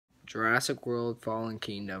Jurassic World Fallen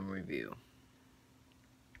Kingdom review.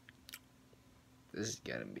 This is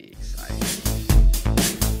gonna be exciting.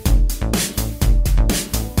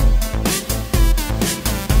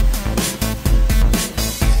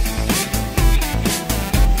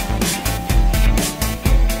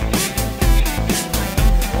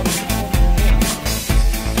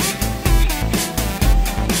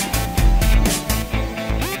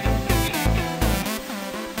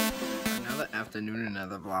 Afternoon,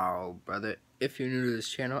 another vlog, brother. If you're new to this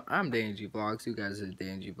channel, I'm DanG Vlogs. You guys are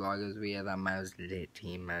DanG Vloggers. We have that Miles Lit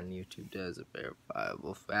team on YouTube. Does a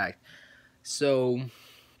verifiable fact. So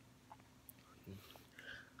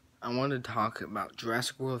I want to talk about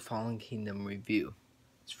Jurassic World Fallen Kingdom review.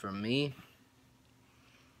 It's from me.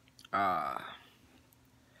 I'll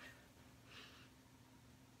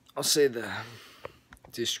say the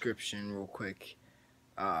description real quick.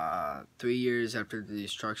 3 years after the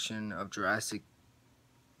destruction of Jurassic,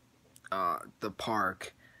 the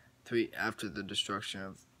park, after the destruction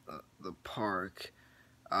of the park,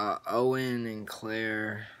 Owen and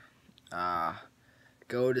Claire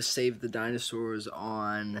go to save the dinosaurs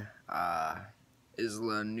on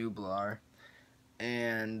Isla Nublar,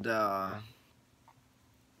 and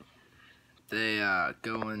they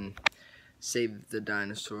go and save the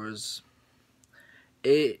dinosaurs.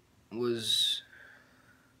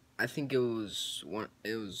 I think it was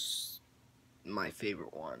my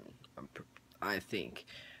favorite one. I think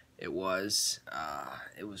it was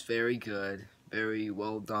very good, very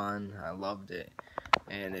well done. I loved it.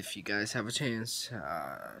 And if you guys have a chance,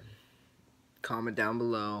 comment down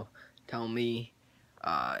below, tell me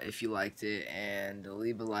if you liked it, and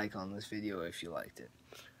leave a like on this video if you liked it.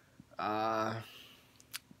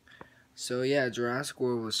 So yeah, Jurassic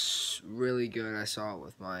World was really good. I saw it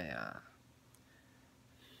with my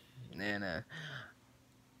Nana.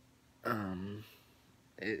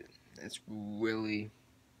 It's really,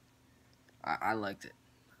 I liked it.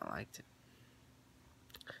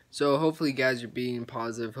 So hopefully you guys are being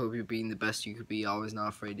positive. Hope you're being the best you could be. Always not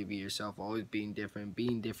afraid to be yourself. Always being different.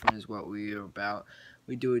 Being different is what we are about.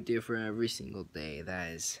 We do it different every single day. That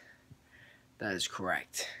is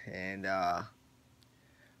correct. And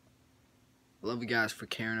love you guys for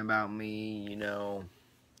caring about me. You know,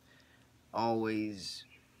 always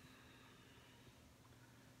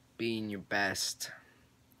being your best,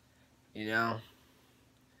 you know.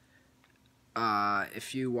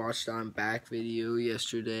 If you watched on back video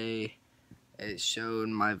yesterday, it showed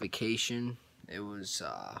my vacation. It was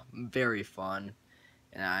very fun,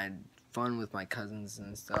 and I had fun with my cousins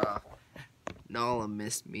and stuff. Nala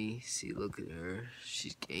missed me. See, look at her.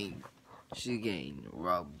 She's getting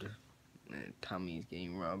rubbed. Her tummy's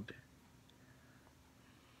getting rubbed.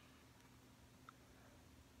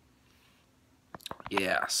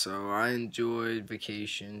 Yeah, so I enjoyed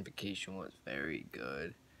vacation. Vacation was very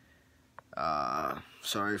good.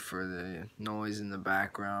 Sorry for the noise in the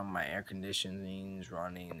background. My air conditioning's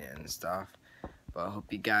running and stuff. But I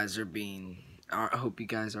hope you guys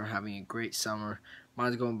are having a great summer.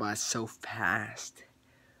 Mine's going by so fast.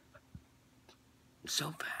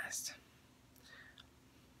 So fast.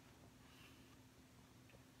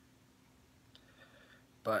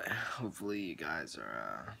 But hopefully you guys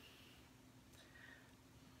are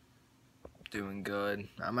doing good.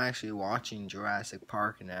 I'm actually watching Jurassic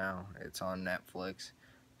Park now. It's on Netflix,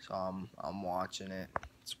 so I'm watching it.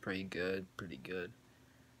 It's pretty good.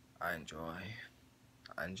 I enjoy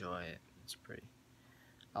it.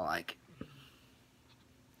 I like it.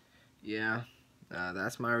 Yeah,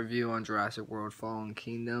 that's my review on Jurassic World Fallen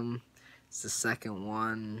Kingdom. It's the second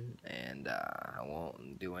one, and I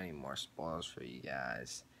won't do any more spoilers for you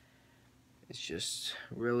guys. It's just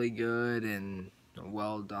really good and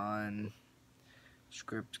well done.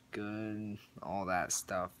 Script good, all that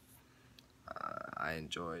stuff. I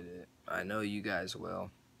enjoyed it. I know you guys will.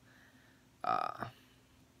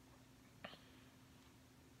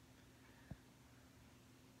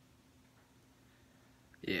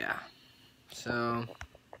 Yeah. So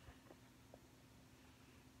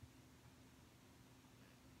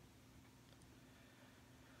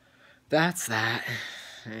that's that.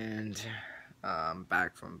 And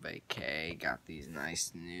back from vacay, got these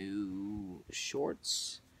nice new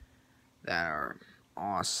shorts that are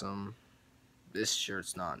awesome. This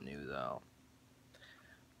shirt's not new though.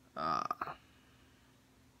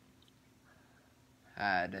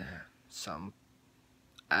 Had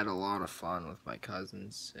a lot of fun with my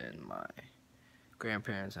cousins and my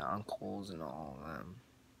grandparents and uncles and all of them.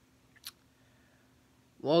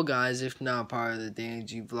 Well, guys, if not part of the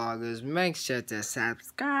DanG Vloggers, make sure to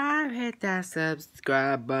subscribe, hit that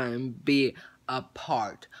subscribe button, be a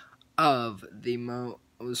part of the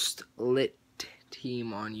most lit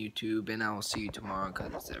team on YouTube, and I will see you tomorrow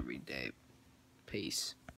because it's every day. Peace.